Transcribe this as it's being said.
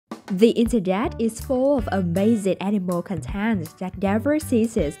The internet is full of amazing animal content that never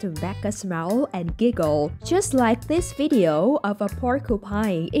ceases to make us smile and giggle, just like this video of a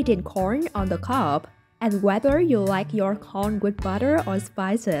porcupine eating corn on the cob. And whether you like your corn with butter or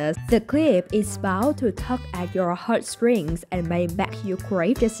spices, the clip is bound to tug at your heartstrings and may make you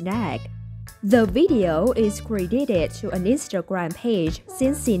crave the snack. The video is credited to an Instagram page,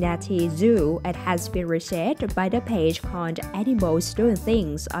 Cincinnati Zoo, and has been reshared by the page called Animals Doing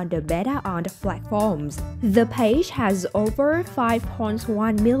Things on the Meta platforms. The page has over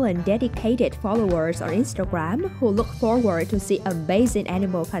 5.1 million dedicated followers on Instagram who look forward to see amazing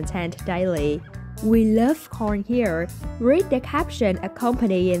animal content daily. We love corn here. Read the caption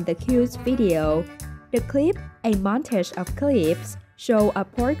accompanying the cute video. The clip, a montage of clips, show a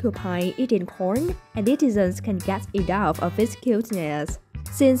porcupine eating corn, and netizens can get enough of its cuteness.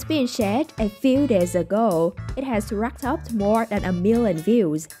 Since being shared a few days ago, it has racked up more than 1 million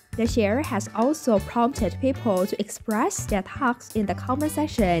views. The share has also prompted people to express their thoughts in the comment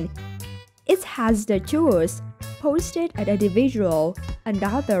section. It has the juice, posted an individual,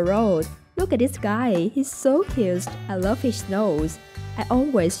 another wrote, "Look at this guy, he's so cute, I love his nose. I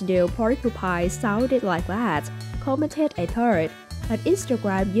always knew porcupine sounded like that," commented a third. An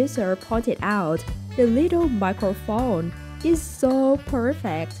Instagram user pointed out, "The little microphone is so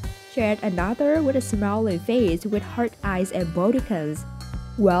perfect," shared another with a smiling face with heart eyes and emoticons.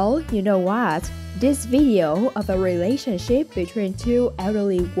 Well, you know what? This video of a relationship between two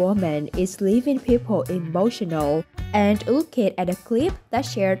elderly women is leaving people emotional. And looking at a clip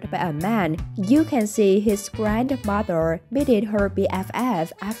that's shared by a man, you can see his grandmother meeting her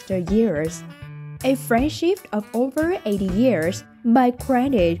BFF after years. A friendship of over 80 years, my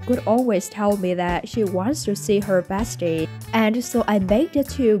granny could always tell me that she wants to see her bestie, and so I made the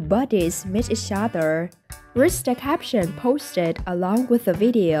two buddies meet each other. Read the caption posted along with the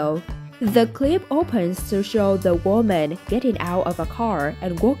video. The clip opens to show the woman getting out of a car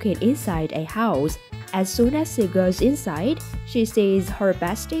and walking inside a house. As soon as she goes inside, she sees her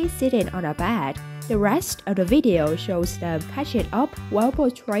bestie sitting on a bed. The rest of the video shows them catching up while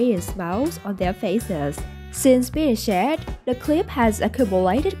portraying smiles on their faces. Since being shared, the clip has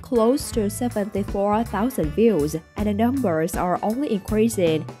accumulated close to 74,000 views, and the numbers are only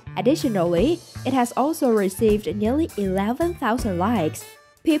increasing. Additionally, it has also received nearly 11,000 likes.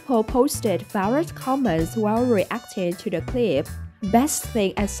 People posted various comments while reacting to the clip. "Best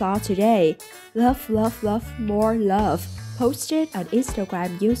thing I saw today. Love, love, love, more love," posted an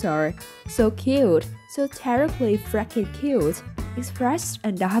Instagram user. "So cute, so terribly freaking cute," expressed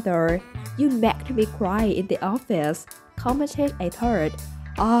another. "You make me cry in the office," commented a third.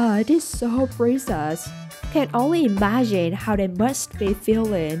 "Ah, this so precious. Can only imagine how they must be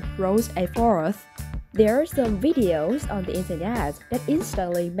feeling," wrote a fourth. There are some videos on the internet that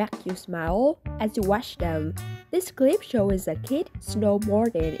instantly make you smile as you watch them. This clip shows a kid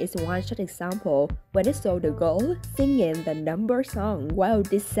snowboarding is one such example, when it showed the girl singing the number song while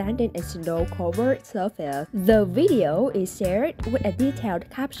descending a snow-covered surface. The video is shared with a detailed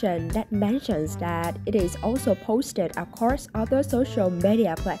caption that mentions that it is also posted across other social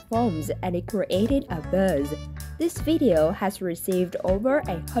media platforms and it created a buzz. This video has received over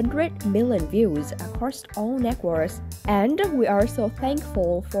 100 million views across all networks, and we are so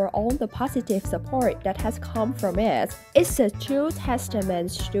thankful for all the positive support that has come from it. It's a true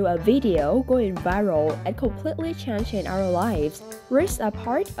testament to a video going viral and completely changing our lives. Read a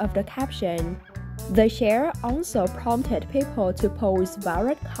part of the caption. The share also prompted people to post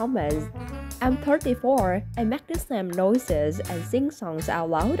various comments. "I'm 34, I make the same noises and sing songs out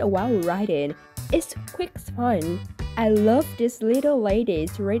loud while riding. It's quick fun. I love this little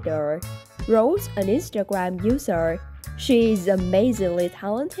lady's reader," wrote an Instagram user. "She is amazingly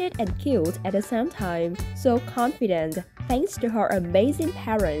talented and cute at the same time, so confident, thanks to her amazing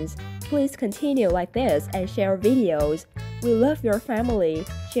parents. Please continue like this and share videos. We love your family,"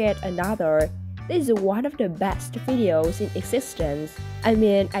 shared another. "This is one of the best videos in existence. I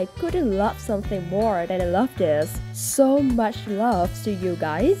mean, I couldn't love something more than I love this. So much love to you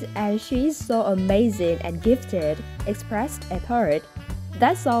guys, and she's so amazing and gifted," expressed a third.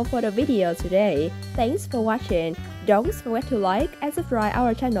 That's all for the video today. Thanks for watching. Don't forget to like and subscribe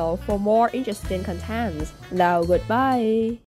our channel for more interesting content. Now goodbye!